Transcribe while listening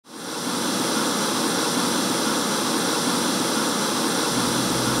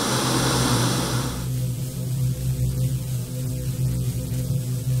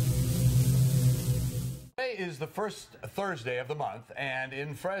the first Thursday of the month, and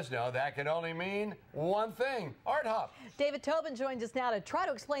in Fresno, that can only mean one thing: Art Hop. David Tobin joins us now to try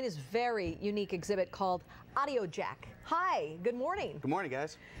to explain his very unique exhibit called Audiojack. Hi, good morning. Good morning,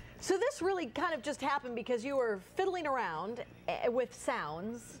 guys. So this really kind of just happened because you were fiddling around with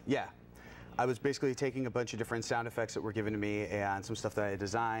sounds. Yeah. I was basically taking a bunch of different sound effects that were given to me and some stuff that I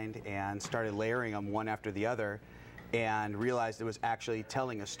designed and started layering them one after the other, and realized it was actually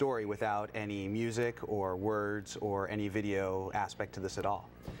telling a story without any music or words or any video aspect to this at all.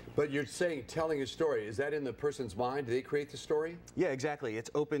 But you're saying telling a story. Is that in the person's mind? Do they create the story? Yeah, exactly. It's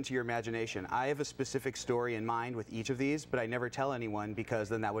open to your imagination. I have a specific story in mind with each of these, but I never tell anyone because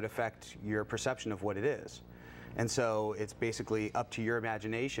then that would affect your perception of what it is. And so it's basically up to your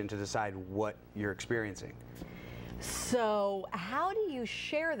imagination to decide what you're experiencing. So how do you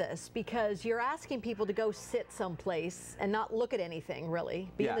share this? Because you're asking people to go sit someplace and not look at anything, really.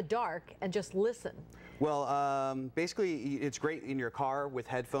 Be in the dark and just listen. Well, basically, it's great in your car with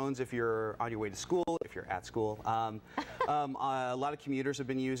headphones if you're on your way to school, if you're at school. A lot of commuters have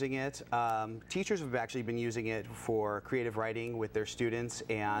been using it. Teachers have actually been using it for creative writing with their students,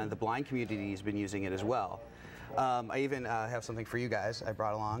 and the blind community has been using it as well. I even have something for you guys I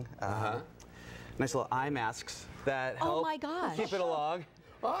brought along. Nice little eye masks that help keep it along.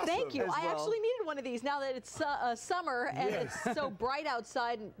 Awesome. Thank you. I actually needed one of these now that it's summer and it's so bright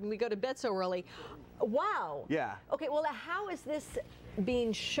outside and we go to bed so early. Wow. Yeah. Okay, well, how is this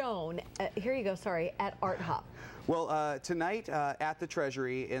being shown? Here you go, sorry, at Art Hop. Well, tonight at the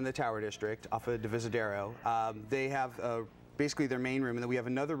Treasury in the Tower District off of Divisadero, they have basically their main room, and then we have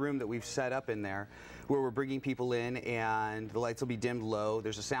another room that we've set up in there where we're bringing people in, and the lights will be dimmed low.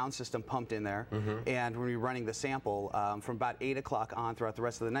 There's a sound system pumped in there, and we're running the sample from about 8 o'clock on throughout the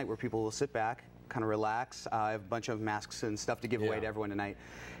rest of the night, where people will sit back, kind of relax. I have a bunch of masks and stuff to give away to everyone tonight,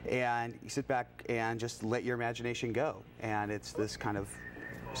 and you sit back and just let your imagination go, and it's this kind of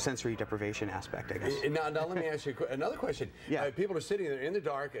sensory deprivation aspect, I guess. Now let me ask you another question. Yeah. People are sitting there in the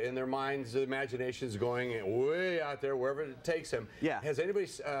dark, and their minds, their imagination's going way out there, wherever it takes them. Yeah. Has anybody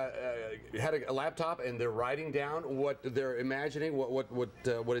had a laptop and they're writing down what they're imagining,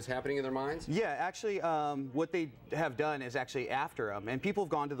 what is happening in their minds? Yeah, actually, what they have done is actually after them, and people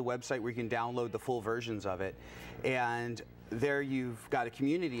have gone to the website where you can download the full versions of it, and there you've got a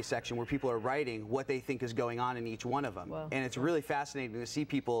community section where people are writing what they think is going on in each one of them. Wow. And it's really fascinating to see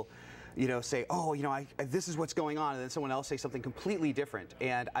people, you know, say, oh, you know, this is what's going on, and then someone else say something completely different.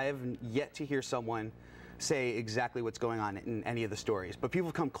 And I have yet to hear someone say exactly what's going on in any of the stories. But people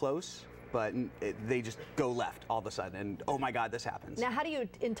come close, but they just go left all of a sudden, and oh my God, this happens. Now, how do you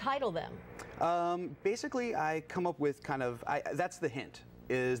entitle them? Basically, I come up with kind of, that's the hint.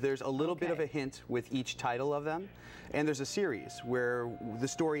 There's a little bit of a hint with each title of them, and there's a series where the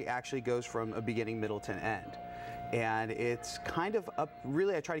story actually goes from a beginning, middle to end, and it's kind of up.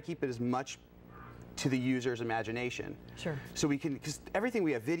 Really, I try to keep it as much to the user's imagination. Sure. So we can, because everything,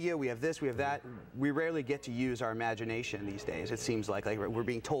 we have video, we have this, we have that. We rarely get to use our imagination these days. It seems like we're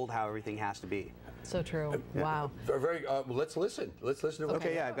being told how everything has to be. So true. Wow. Very. Let's listen. Let's listen to.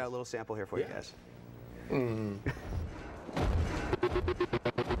 Okay. Yeah, I've got a little sample here for you guys.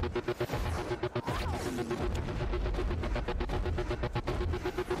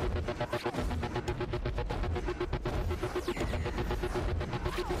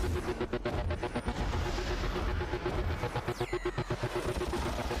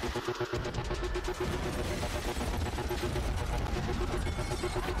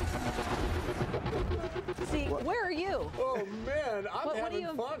 See, where are you? Oh man, I'm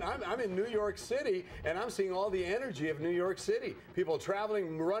having fun. I'm in New York City, and I'm seeing all the energy of New York City. People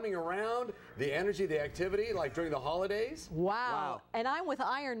traveling, running around, the energy, the activity, like during the holidays. Wow. And I'm with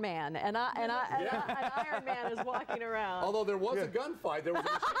Iron Man, and Iron Man is walking around. Although there was a gunfight, there was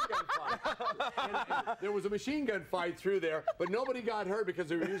a machine gun fight. and there was a machine gun fight through there, but nobody got hurt because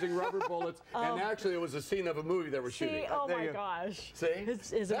they were using rubber bullets, and actually it was a scene of a movie they were shooting. Oh my gosh. See?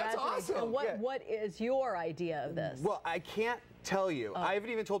 That's awesome. And what is your idea of this? Well, I can't tell you. I haven't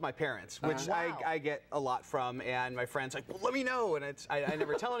even told my parents, which I get a lot from, and my friends like, well, let me know, and I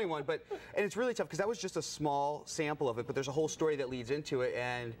never tell anyone, and it's really tough because that was just a small sample of it, but there's a whole story that leads into it,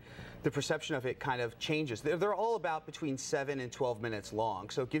 and the perception of it kind of changes. They're all about between 7 and 12 minutes long,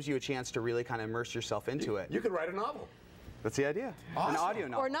 so it gives you a chance to really kind of immerse yourself into it. You could write a novel. That's the idea. Awesome. An audio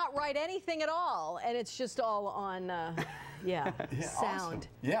novel. Or not write anything at all, and it's just all on sound. Awesome.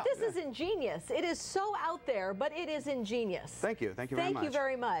 Yeah. This is ingenious. It is so out there, but it is ingenious. Thank you. Thank you very much. Thank you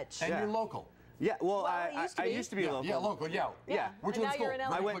very much. And you're local. Yeah, well, I used to be local. Yeah, local, yeah. Which and one's now you're in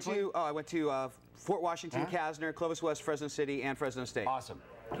LA. I went to Fort Washington, Kasner, Clovis West, Fresno City, and Fresno State. Awesome.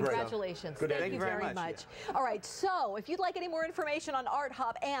 Congratulations. Good Thank you very much. Yeah. All right, so if you'd like any more information on Art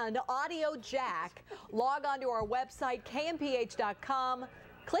Hop and Audiojack, log on to our website, kmph.com,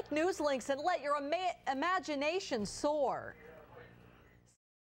 click news links, and let your imagination soar.